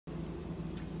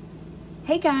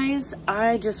Hey guys,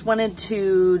 I just wanted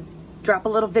to drop a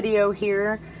little video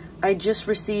here. I just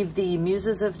received the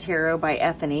Muses of Tarot by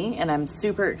Ethony and I'm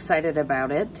super excited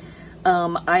about it.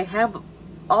 I have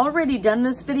already done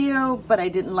this video, but I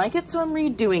didn't like it, so I'm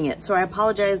redoing it. So I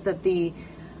apologize that the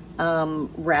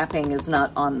wrapping is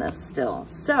not on this still.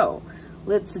 So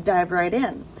let's dive right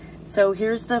in. So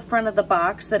here's the front of the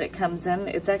box that it comes in.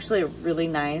 It's actually a really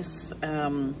nice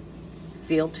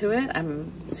feel to it.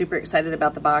 I'm super excited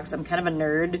about the box. I'm kind of a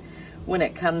nerd when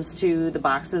it comes to the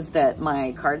boxes that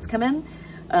my cards come in.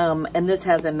 And this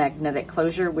has a magnetic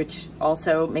closure, which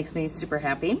also makes me super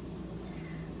happy.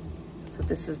 So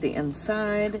this is the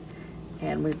inside,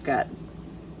 and we've got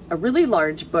a really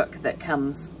large book that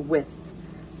comes with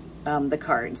the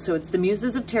card. So it's the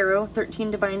Muses of Tarot,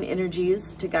 13 Divine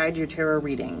Energies to Guide Your Tarot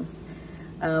Readings.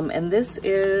 And this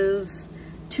is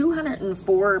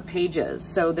 204 pages.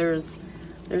 So there's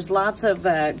lots of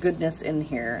goodness in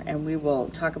here, and we will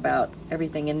talk about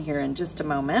everything in here in just a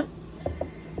moment.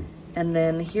 And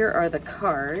then here are the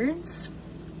cards.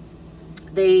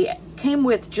 They came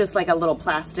with just like a little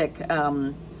plastic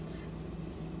band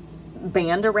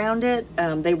around it.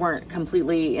 They weren't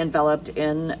completely enveloped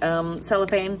in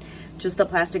cellophane, just the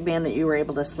plastic band that you were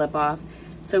able to slip off.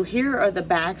 So here are the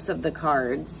backs of the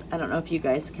cards. I don't know if you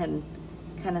guys can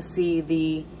kind of see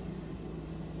the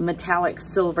metallic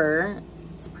silver.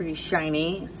 It's pretty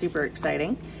shiny, super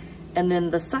exciting. And then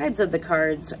the sides of the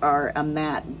cards are a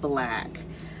matte black.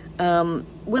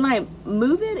 When I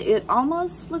move it, it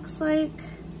almost looks like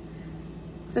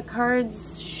the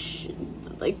cards,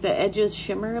 like the edges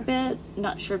shimmer a bit.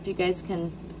 Not sure if you guys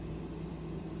can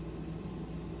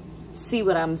see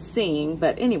what I'm seeing,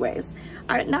 but anyways,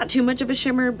 not too much of a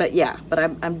shimmer, but yeah, but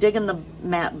I'm digging the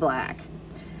matte black.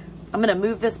 I'm gonna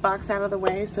move this box out of the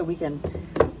way so we can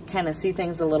kind of see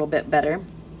things a little bit better.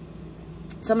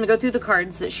 So I'm gonna go through the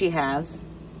cards that she has.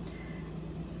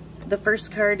 The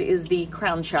first card is the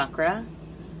Crown Chakra.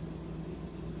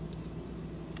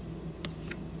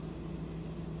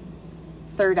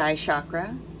 Third Eye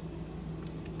Chakra.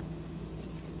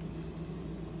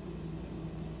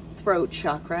 Throat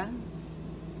Chakra.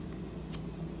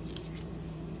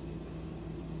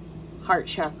 Heart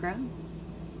Chakra.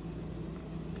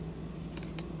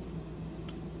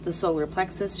 The Solar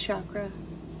Plexus Chakra.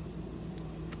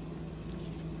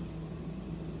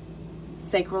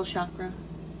 Sacral Chakra.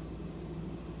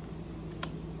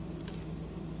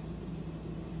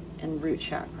 And Root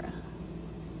Chakra.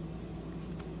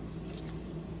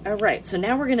 All right, so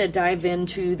now we're going to dive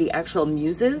into the actual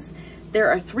muses.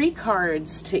 There are 3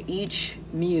 cards to each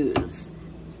muse.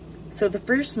 So the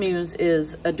first muse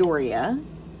is Adoria.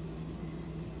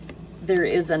 There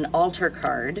is an altar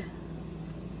card,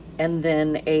 and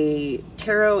then a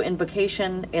tarot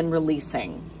invocation and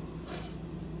releasing.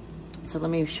 So let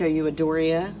me show you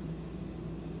Adoria.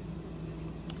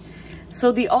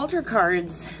 So the altar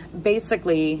cards,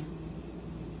 basically,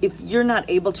 if you're not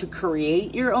able to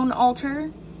create your own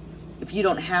altar, if you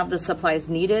don't have the supplies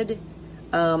needed,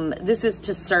 this is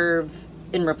to serve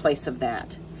in replace of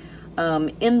that.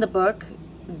 In the book,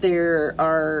 there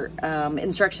are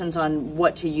instructions on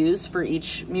what to use for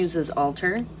each muse's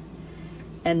altar.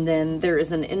 And then there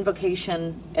is an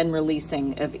invocation and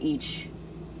releasing of each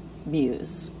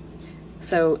muse.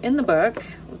 So in the book,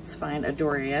 let's find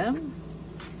Adoria.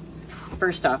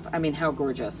 First off, I mean, how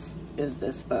gorgeous is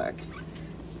this book?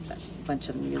 A bunch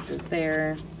of muses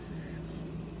there.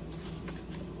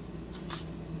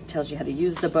 Tells you how to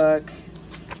use the book.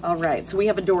 All right, so we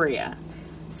have Adoria.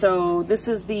 So this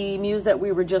is the muse that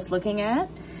we were just looking at.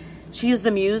 She is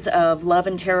the muse of love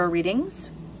and tarot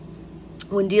readings.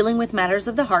 When dealing with matters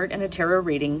of the heart in a tarot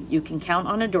reading, you can count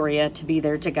on Adoria to be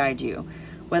there to guide you,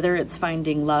 whether it's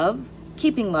finding love,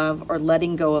 keeping love, or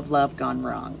letting go of love gone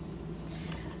wrong.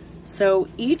 So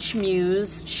each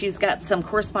muse, she's got some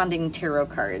corresponding tarot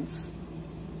cards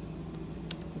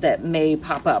that may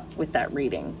pop up with that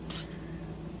reading.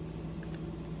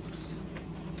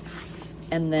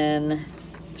 And then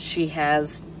she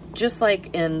has, just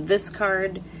like in this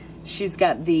card, she's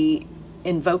got the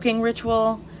invoking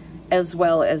ritual as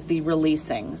well as the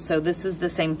releasing. So this is the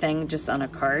same thing, just on a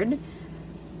card.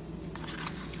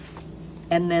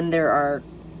 And then there are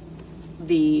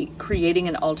the creating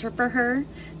an altar for her.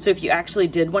 So if you actually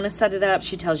did want to set it up,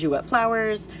 she tells you what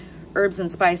flowers, herbs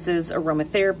and spices,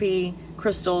 aromatherapy,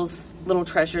 crystals, little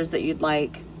treasures that you'd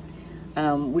like,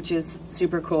 which is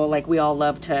super cool. Like, we all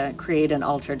love to create an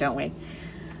altar, don't we?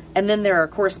 And then there are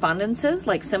correspondences,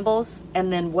 like symbols,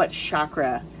 and then what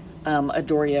chakra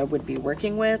Adoria would be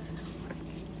working with.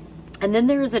 And then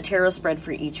there is a tarot spread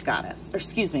for each goddess, or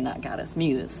excuse me, not goddess,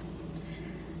 muse.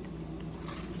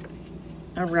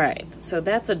 All right, so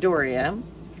that's Adoria.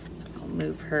 So I'll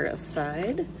move her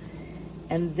aside.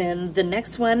 And then the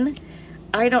next one,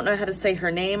 I don't know how to say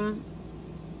her name.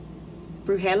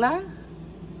 Bruhela.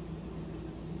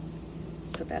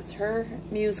 So that's her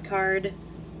Muse card,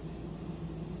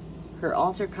 her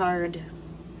altar card,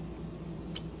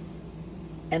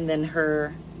 and then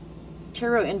her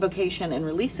Tarot Invocation and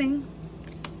Releasing.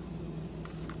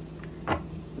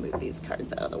 Move these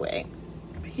cards out of the way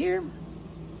over here.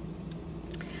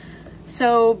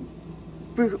 So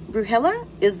Bruhela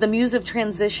is the Muse of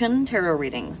Transition tarot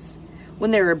readings. When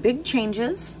there are big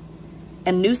changes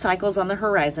and new cycles on the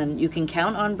horizon, you can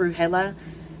count on Bruhela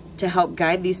to help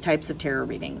guide these types of tarot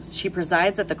readings. She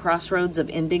presides at the crossroads of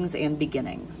endings and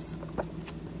beginnings.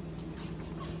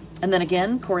 And then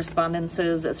again,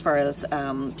 correspondences as far as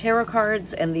tarot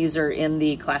cards, and these are in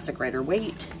the Classic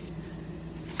Rider-Waite.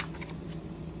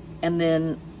 And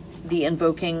then the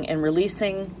Invoking and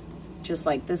Releasing, just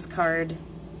like this card.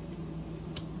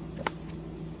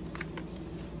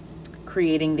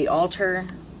 Creating the Altar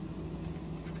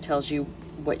tells you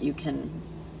what you can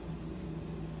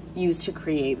use to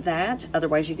create that.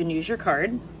 Otherwise, you can use your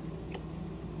card.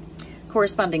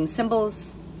 Corresponding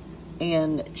symbols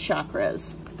and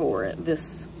chakras for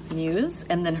this Muse,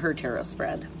 and then her tarot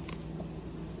spread.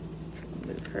 So I'll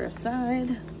move her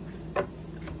aside.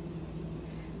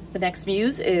 The next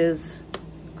Muse is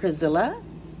Chrysilla.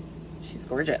 She's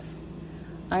gorgeous.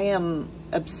 I am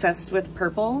obsessed with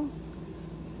purple.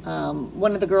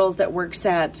 One of the girls that works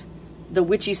at the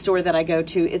witchy store that I go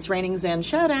to, It's Raining Zen,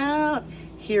 shout out,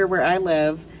 here where I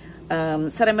live,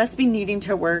 said I must be needing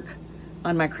to work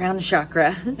on my crown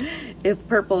chakra if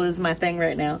purple is my thing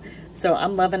right now. So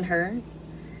I'm loving her.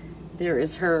 There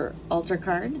is her altar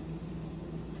card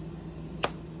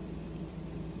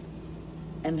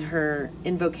and her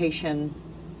invocation.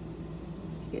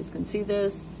 You guys can see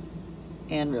this,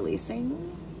 and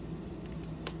releasing.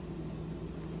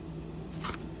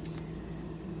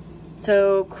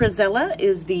 So Chrysilla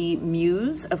is the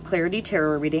Muse of Clarity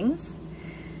Tarot readings.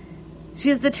 She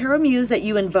is the tarot muse that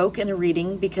you invoke in a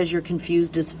reading because you're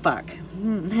confused as fuck.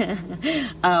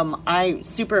 I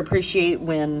super appreciate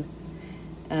when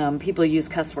people use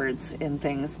cuss words in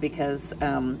things, because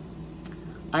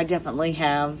I definitely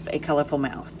have a colorful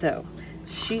mouth. So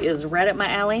she is right up my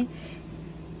alley.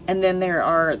 And then there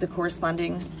are the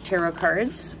corresponding tarot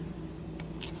cards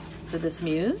for this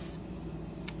Muse.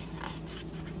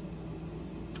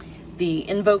 The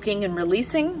Invoking and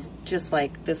Releasing, just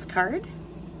like this card.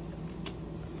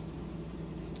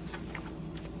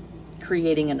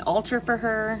 Creating an altar for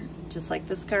her, just like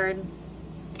this card.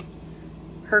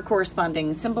 Her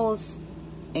corresponding symbols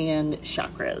and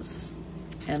chakras.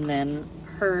 And then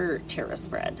her tarot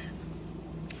spread.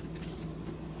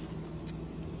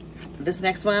 This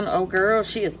next one, oh girl,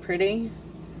 she is pretty.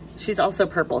 She's also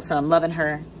purple, so I'm loving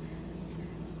her.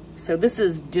 So this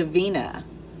is Divina.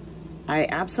 I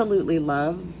absolutely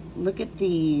love, look at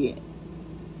the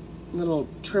little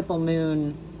triple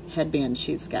moon headband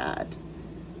she's got.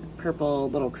 Purple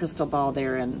little crystal ball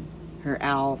there and her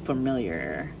owl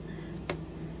familiar.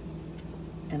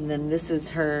 And then this is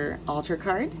her altar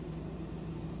card.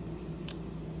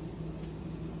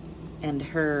 And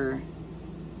her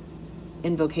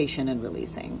invocation and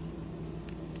releasing.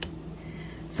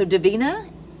 So Divina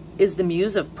is the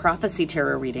Muse of Prophecy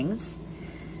Tarot readings.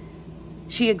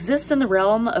 She exists in the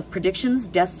realm of predictions,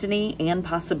 destiny, and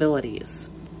possibilities.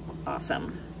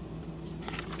 Awesome.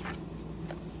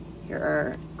 Here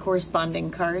are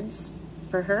corresponding cards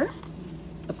for her.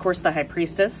 Of course, the High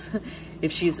Priestess,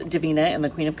 if she's Divina and the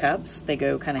Queen of Cups, they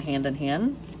go kind of hand in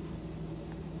hand.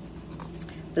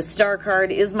 The Star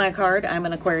card is my card. I'm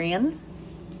an Aquarian.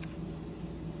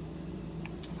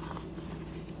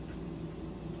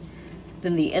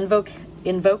 Then the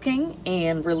Invoking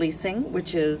and Releasing,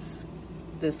 which is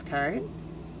this card,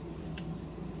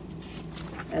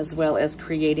 as well as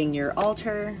Creating Your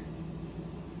Altar,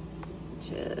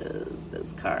 which is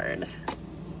this card.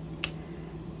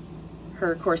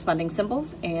 Her corresponding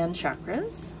symbols and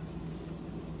chakras,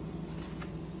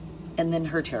 and then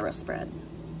her tarot spread.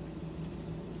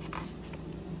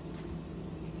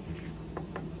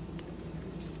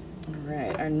 All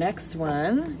right, our next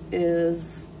one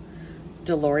is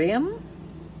Delorium.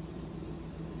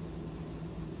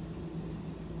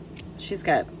 She's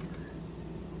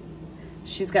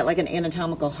got like an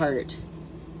anatomical heart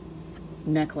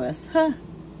necklace. Huh.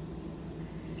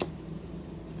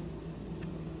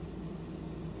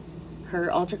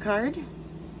 Her altar card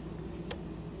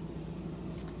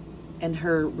and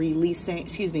her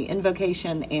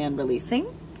invocation and releasing.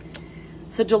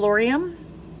 So Delorium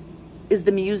is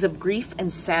the Muse of Grief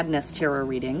and Sadness tarot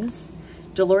readings.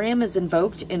 Delirium is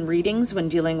invoked in readings when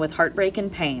dealing with heartbreak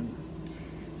and pain,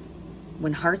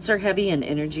 when hearts are heavy and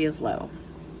energy is low.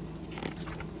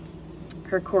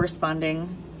 Her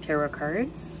corresponding tarot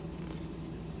cards.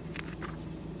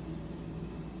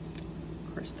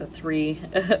 Of course, the 3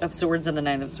 of Swords and the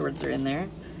 9 of Swords are in there.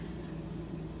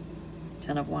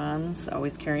 10 of Wands,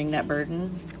 always carrying that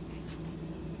burden.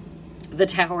 The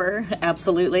Tower,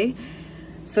 absolutely.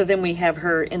 So then we have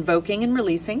her invoking and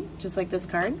releasing, just like this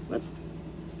card. Whoops,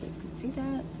 you guys can see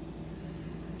that.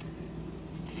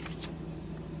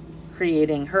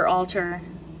 Creating her altar,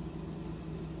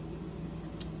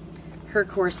 her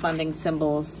corresponding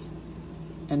symbols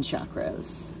and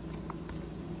chakras,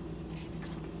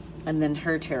 and then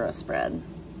her tarot spread.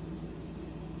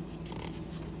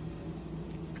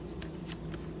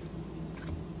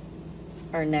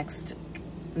 Our next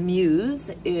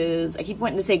muse is, I keep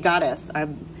wanting to say goddess.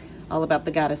 I'm all about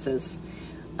the goddesses.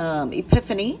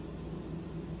 Epiphany.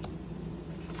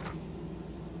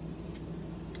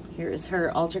 Here is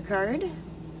her altar card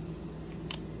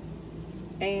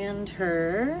and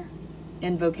her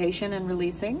invocation and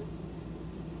releasing.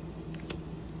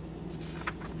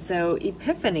 So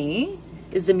Epiphany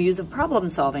is the muse of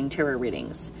problem-solving tarot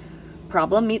readings.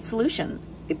 Problem meets solution.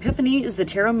 Epiphany is the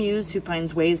tarot muse who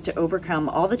finds ways to overcome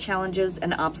all the challenges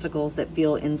and obstacles that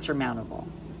feel insurmountable.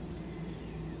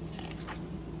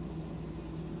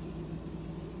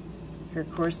 Her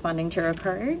corresponding tarot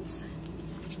cards.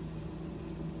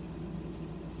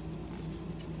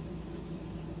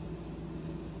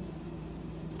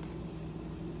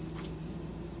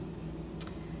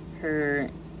 Her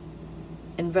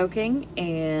invoking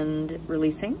and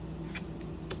releasing.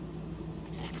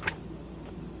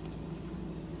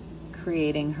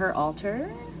 Creating her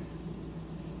altar.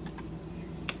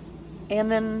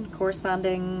 And then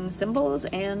corresponding symbols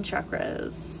and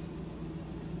chakras.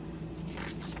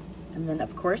 And then,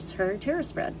 of course, her tarot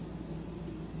spread.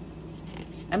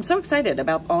 I'm so excited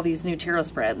about all these new tarot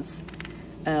spreads.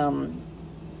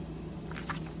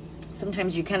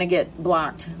 Sometimes you kind of get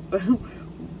blocked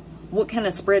what kind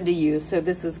of spread to use, so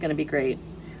this is going to be great.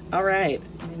 All right,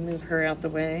 let me move her out the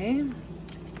way.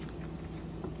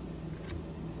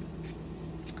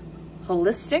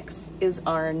 Holistics is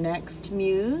our next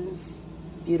muse.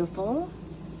 Beautiful.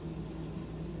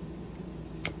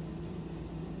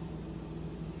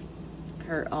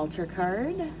 Her altar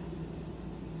card.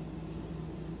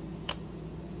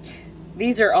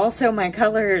 These are also my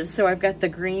colors, so I've got the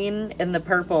green and the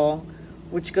purple,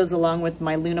 which goes along with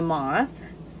my Luna Moth.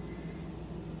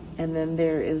 And then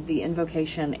there is the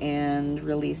invocation and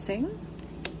releasing.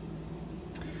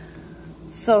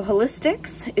 So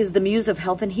Holistics is the muse of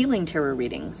health and healing tarot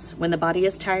readings. When the body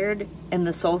is tired and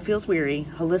the soul feels weary,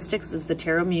 Holistics is the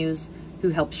tarot muse who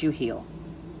helps you heal.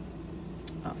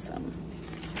 Awesome.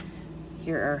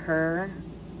 Here are her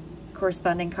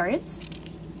corresponding cards.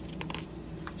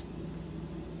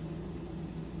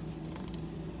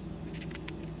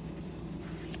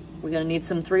 We're gonna need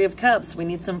some 3 of Cups. We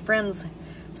need some friends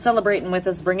celebrating with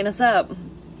us, bringing us up.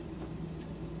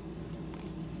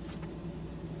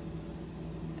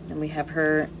 And we have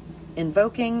her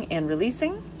invoking and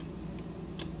releasing.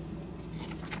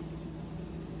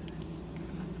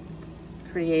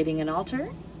 Creating an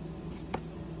altar.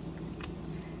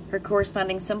 Her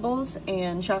corresponding symbols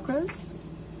and chakras.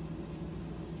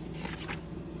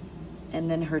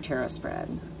 And then her tarot spread.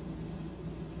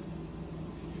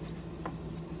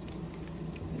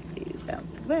 Move these out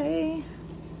the way.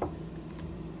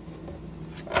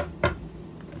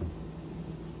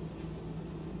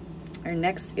 Our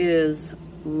next is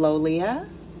Lolia.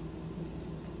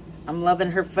 I'm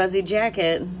loving her fuzzy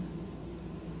jacket.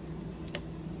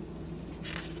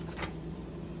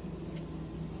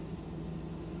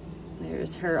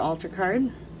 There's her altar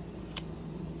card.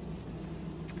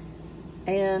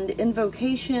 And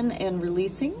invocation and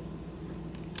releasing.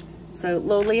 So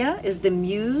Lolia is the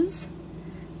muse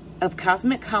of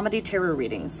cosmic comedy tarot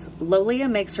readings. Lolia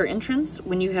makes her entrance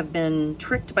when you have been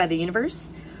tricked by the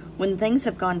universe, when things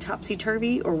have gone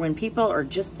topsy-turvy, or when people are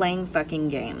just playing fucking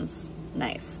games.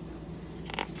 Nice.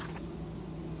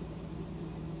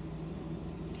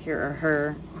 Here are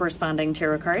her corresponding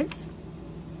tarot cards.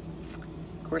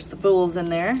 Of course, the Fool's in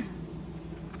there.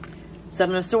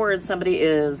 7 of Swords, somebody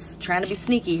is trying to be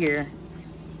sneaky here.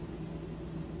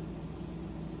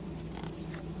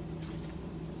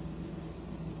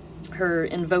 Her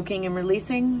invoking and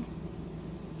releasing.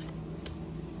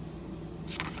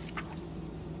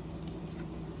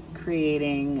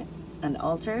 Creating an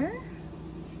altar.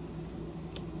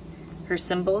 Her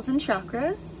symbols and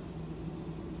chakras.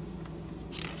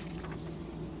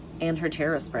 And her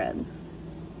tarot spread.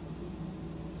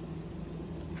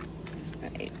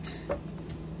 right.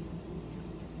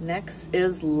 Next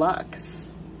is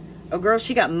Lux. Oh, girl,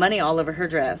 she got money all over her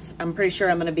dress. I'm pretty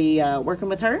sure I'm going to be working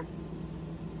with her.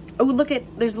 Oh, look at,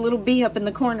 there's a little bee up in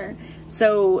the corner.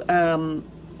 So,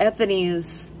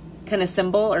 Ethony's kind of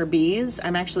symbol or bees,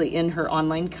 I'm actually in her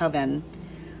online coven.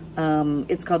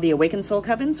 It's called the Awakened Soul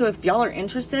Coven. So if y'all are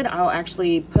interested, I'll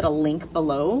actually put a link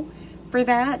below for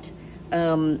that.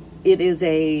 It is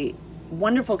a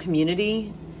wonderful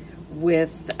community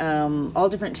with all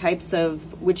different types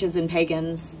of witches and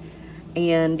pagans.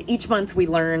 And each month we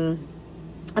learn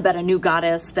about a new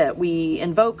goddess that we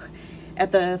invoke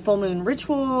at the full moon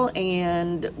ritual.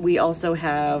 And we also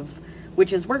have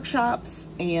witches workshops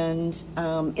and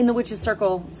in the witches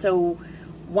circle. So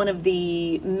one of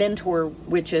the mentor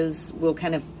witches will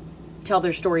kind of tell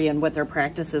their story and what their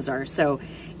practices are. So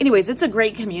anyways, it's a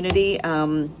great community.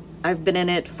 I've been in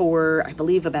it for, I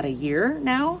believe, about a year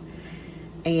now,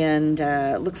 and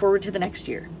look forward to the next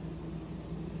year.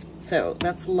 So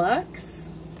that's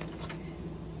Lux.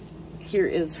 Here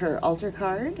is her altar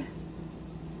card.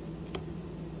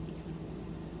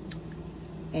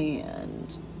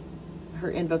 And her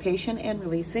invocation and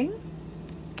releasing.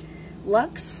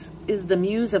 Lux is the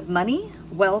muse of money,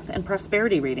 wealth, and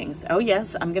prosperity readings. Oh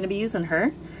yes, I'm going to be using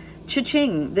her.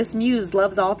 Cha-ching, this muse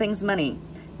loves all things money.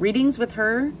 Readings with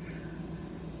her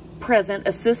present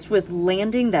assist with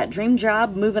landing that dream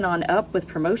job, moving on up with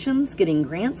promotions, getting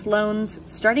grants, loans,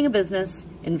 starting a business,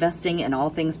 investing in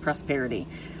all things prosperity.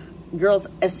 Girls,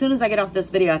 as soon as I get off this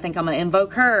video, I think I'm going to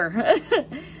invoke her.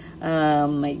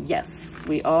 Yes,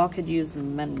 we all could use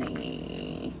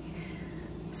money.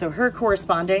 So her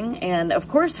corresponding, and of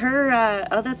course her,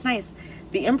 oh, that's nice.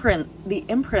 The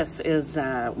Empress is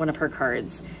one of her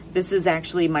cards. This is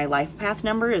actually my life path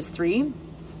number is 3.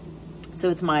 So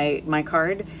it's my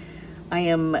card.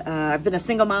 I've been a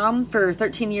single mom for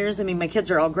 13 years. I mean, my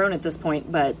kids are all grown at this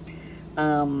point, but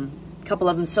a couple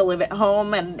of them still live at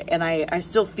home, and I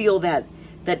still feel that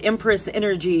Empress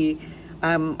energy.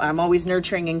 I'm always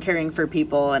nurturing and caring for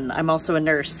people, and I'm also a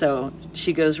nurse, so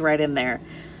she goes right in there.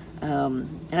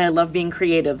 And I love being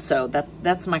creative, so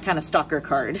that's my kind of stalker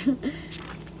card.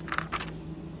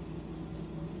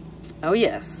 Oh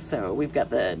yes, so we've got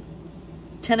the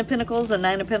 10 of Pentacles and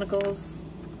 9 of Pentacles.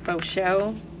 Faux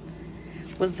show.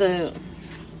 Was the...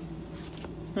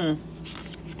 was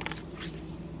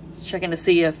checking to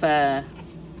see if our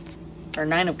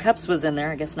 9 of Cups was in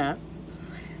there. I guess not.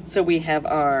 So we have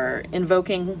our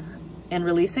invoking and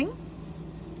releasing.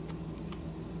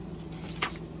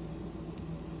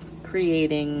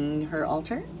 Creating her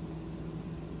altar.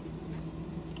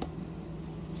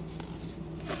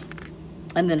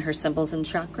 And then her symbols and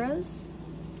chakras.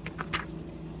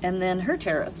 And then her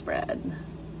tarot spread.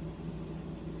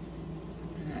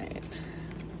 All right.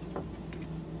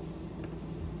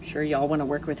 I'm sure y'all want to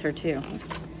work with her too.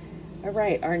 All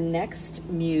right, our next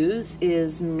muse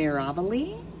is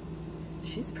Miravali.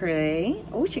 She's pretty.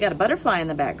 Oh, she got a butterfly in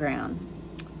the background.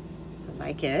 I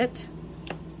like it.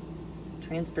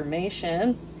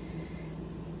 Transformation.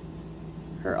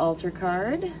 Her altar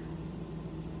card.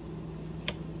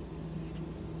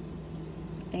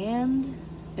 And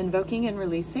invoking and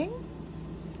releasing.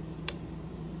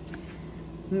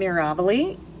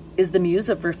 Miravali is the muse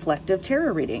of reflective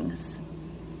tarot readings.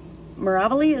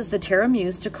 Miravali is the tarot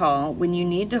muse to call when you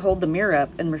need to hold the mirror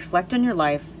up and reflect on your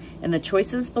life and the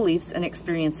choices, beliefs, and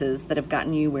experiences that have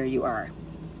gotten you where you are.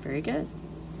 Very good.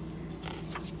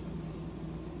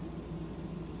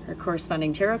 Her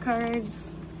corresponding tarot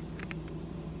cards.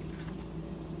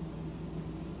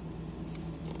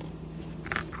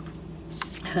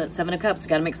 Seven of Cups,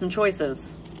 got to make some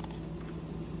choices.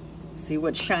 See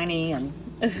what's shiny and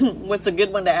what's a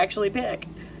good one to actually pick.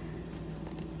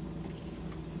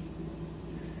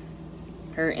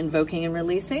 Her invoking and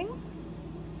releasing.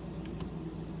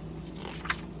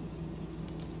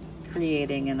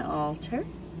 Creating an altar.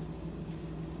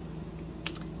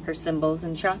 Her symbols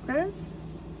and chakras.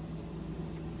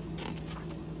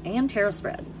 And tarot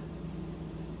spread.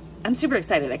 I'm super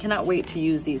excited. I cannot wait to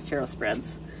use these tarot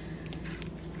spreads.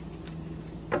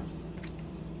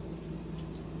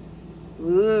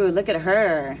 Ooh, look at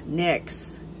her.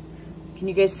 Nyx. Can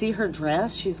you guys see her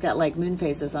dress? She's got like moon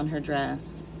phases on her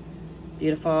dress.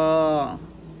 Beautiful.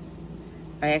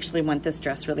 I actually want this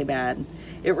dress really bad.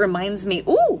 It reminds me,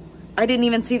 ooh, I didn't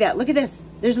even see that. Look at this.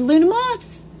 There's a Luna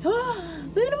Moths.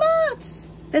 Luna Moths.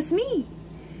 That's me.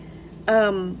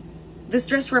 This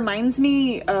dress reminds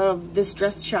me of this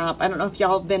dress shop. I don't know if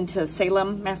y'all have been to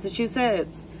Salem,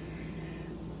 Massachusetts.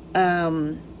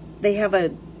 They have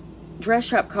a dress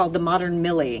shop called the Modern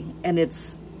Millie, and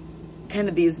it's kind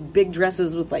of these big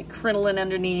dresses with like crinoline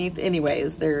underneath.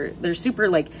 Anyways, they're super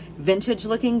like vintage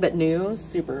looking, but new,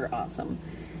 super awesome.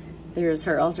 There's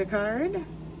her altar card.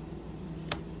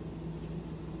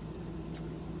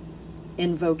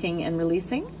 Invoking and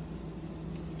releasing.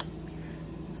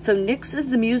 So Nyx is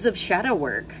the muse of shadow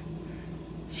work.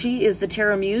 She is the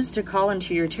tarot muse to call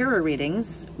into your tarot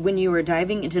readings when you are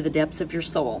diving into the depths of your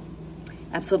soul.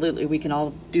 Absolutely, we can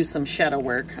all do some shadow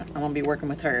work. I want to be working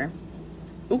with her.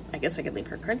 Oh, I guess I could leave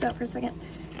her cards out for a second.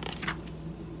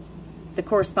 The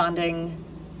corresponding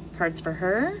cards for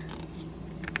her.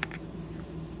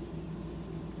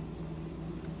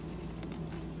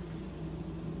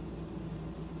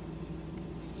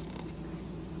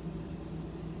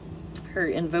 Her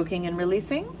invoking and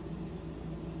releasing.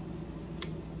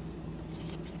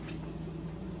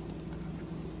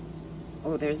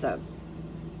 Oh, there's a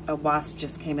wasp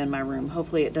just came in my room.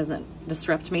 Hopefully it doesn't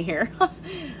disrupt me here.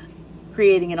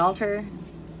 Creating an altar.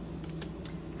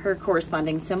 Her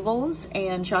corresponding symbols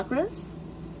and chakras.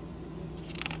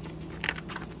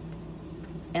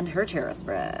 And her tarot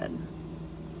spread.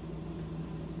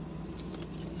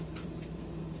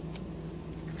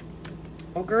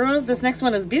 Oh, girls, this next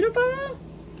one is beautiful.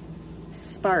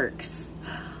 Sparks.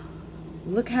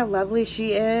 Look how lovely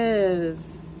she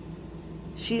is.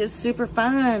 She is super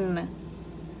fun.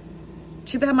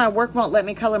 Too bad my work won't let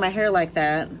me color my hair like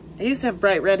that. I used to have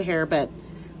bright red hair, but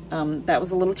that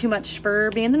was a little too much for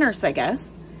being a nurse, I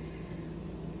guess.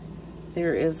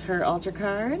 There is her altar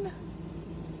card.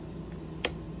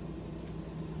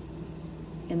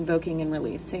 Invoking and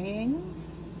releasing.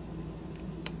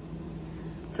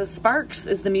 So Sparks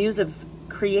is the muse of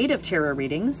creative tarot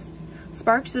readings.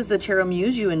 Sparks is the tarot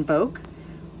muse you invoke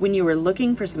when you are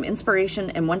looking for some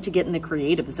inspiration and want to get in the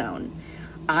creative zone.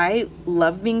 I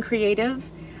love being creative.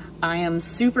 I am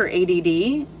super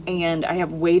ADD and I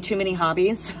have way too many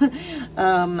hobbies.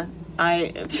 My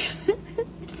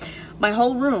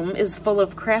whole room is full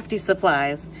of crafty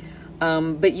supplies,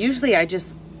 but usually I just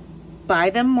buy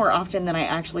them more often than I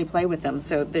actually play with them.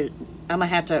 So I'm gonna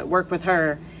have to work with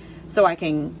her so I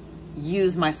can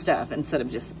use my stuff instead of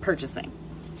just purchasing.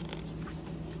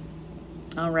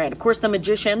 All right, of course, the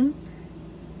Magician,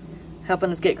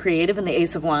 helping us get creative, and the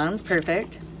Ace of Wands,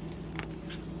 perfect.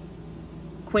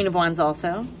 Queen of Wands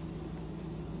also.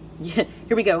 Yeah,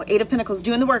 here we go, Eight of Pentacles,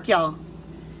 doing the work, y'all.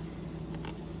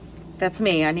 That's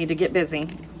me, I need to get busy.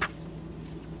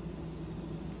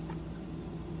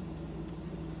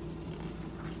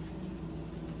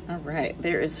 All right,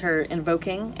 there is her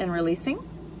invoking and releasing.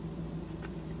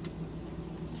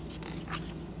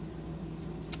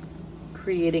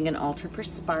 Creating an altar for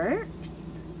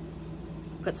Sparks.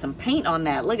 Put some paint on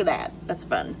that. Look at that. That's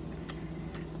fun.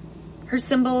 Her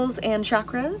symbols and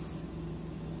chakras.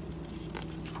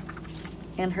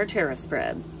 And her tarot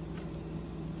spread.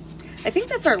 I think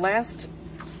that's our last.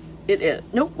 It is.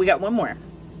 Nope, we got one more.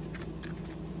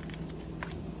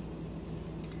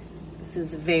 This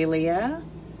is Velia.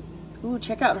 Ooh,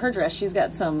 check out her dress. She's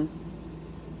got some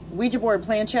Ouija board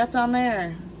planchettes on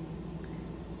there.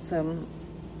 Some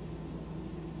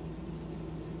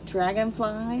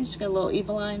dragonflies. She's got a little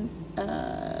Eveline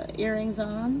earrings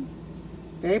on.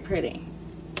 Very pretty.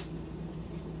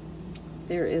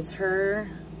 There is her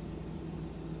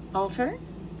altar.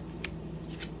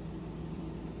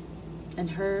 And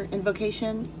her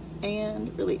invocation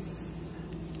and release.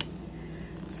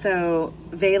 So,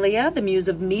 Velia, the muse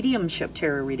of mediumship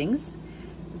tarot readings.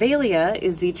 Velia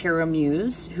is the tarot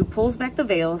muse who pulls back the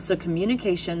veil so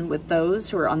communication with those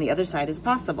who are on the other side is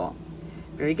possible.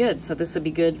 Very good. So this would be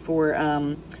good for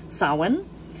Samhain,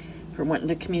 for wanting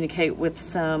to communicate with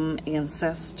some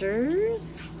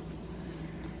ancestors.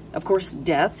 Of course,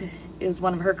 Death is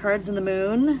one of her cards in the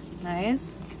moon.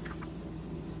 Nice.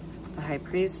 The High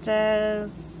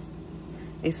Priestess.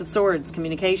 Ace of Swords,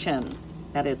 communication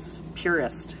at its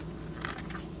purest.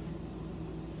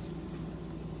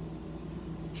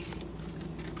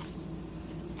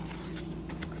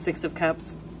 Six of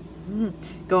Cups.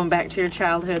 Going back to your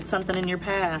childhood, something in your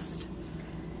past.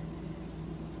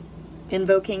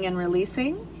 Invoking and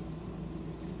releasing.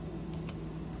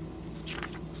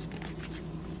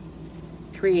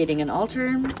 Creating an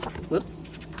altar. Whoops.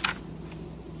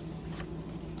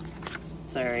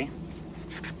 Sorry.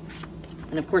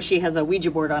 And of course she has a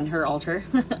Ouija board on her altar.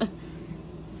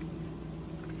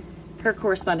 Her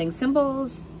corresponding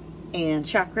symbols and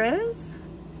chakras.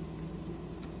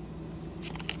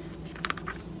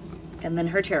 And then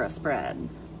her tarot spread.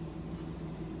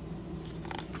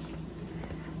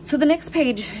 So the next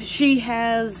page, she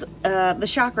has the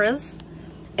chakras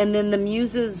and then the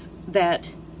muses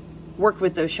that work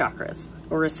with those chakras.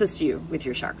 or assist you with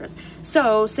your chakras.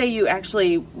 So say you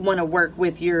actually want to work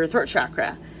with your throat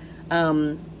chakra.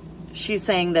 She's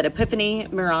saying that Epiphany,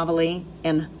 Miravoli,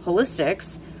 and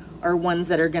Holistics are ones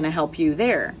that are going to help you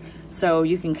there. So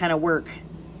you can kind of work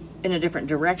in a different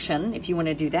direction if you want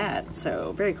to do that.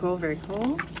 So very cool, very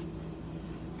cool.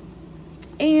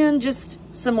 And just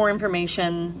some more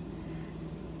information.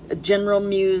 A general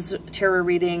muse tarot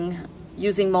reading,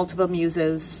 using multiple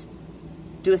muses.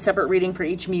 Do a separate reading for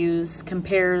each muse.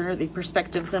 Compare the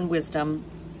perspectives and wisdom.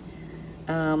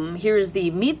 Here's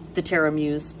the Meet the Tarot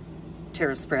Muse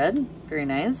tarot spread. Very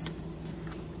nice.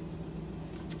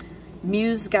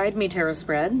 Muse Guide Me tarot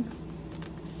spread.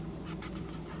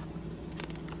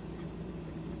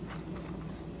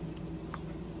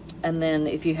 And then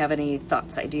if you have any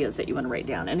thoughts, ideas that you want to write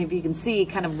down. And if you can see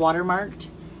kind of watermarked,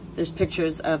 there's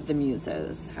pictures of the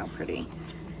muses. How pretty.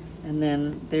 And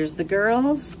then there's the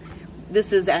girls.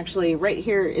 This is actually, right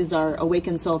here is our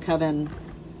Awakened Soul Coven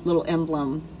little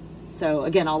emblem. So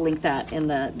again, I'll link that in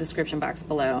the description box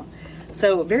below.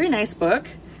 So very nice book.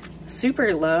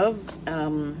 Super love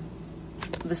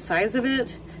the size of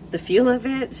it, the feel of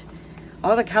it,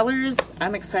 all the colors.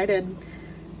 I'm excited.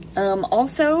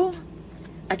 Also,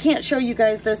 I can't show you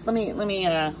guys this. Let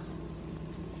me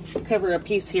cover a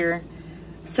piece here.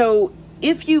 So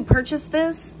if you purchase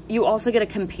this, you also get a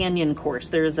companion course.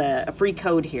 There's a free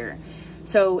code here.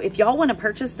 So if y'all want to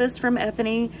purchase this from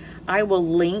Ethony, I will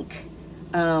link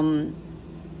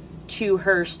to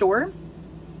her store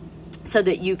so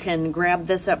that you can grab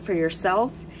this up for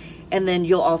yourself. And then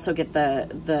you'll also get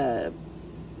the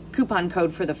coupon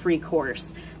code for the free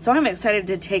course. So I'm excited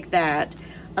to take that.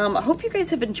 I hope you guys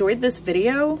have enjoyed this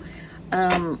video.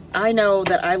 I know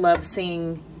that I love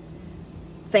seeing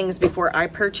things before I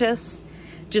purchase,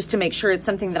 just to make sure it's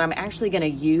something that I'm actually going to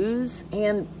use.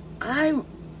 And I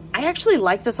actually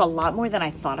like this a lot more than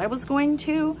I thought I was going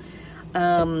to.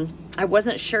 I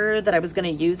wasn't sure that I was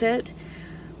going to use it,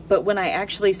 but when I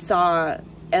actually saw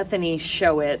Ethony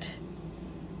show it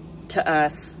to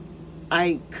us,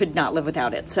 I could not live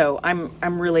without it. So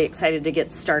I'm really excited to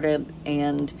get started,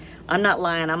 and I'm not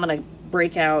lying. I'm going to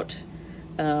break out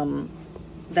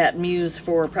that Muse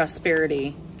for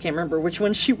Prosperity. Can't remember which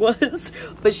one she was,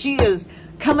 but she is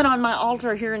coming on my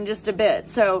altar here in just a bit.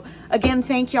 So again,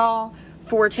 thank y'all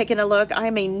for taking a look.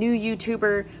 I'm a new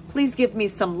YouTuber. Please give me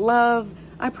some love.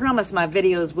 I promise my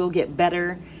videos will get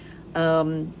better.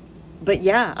 But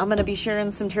yeah, I'm going to be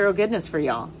sharing some tarot goodness for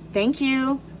y'all. Thank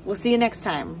you. We'll see you next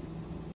time.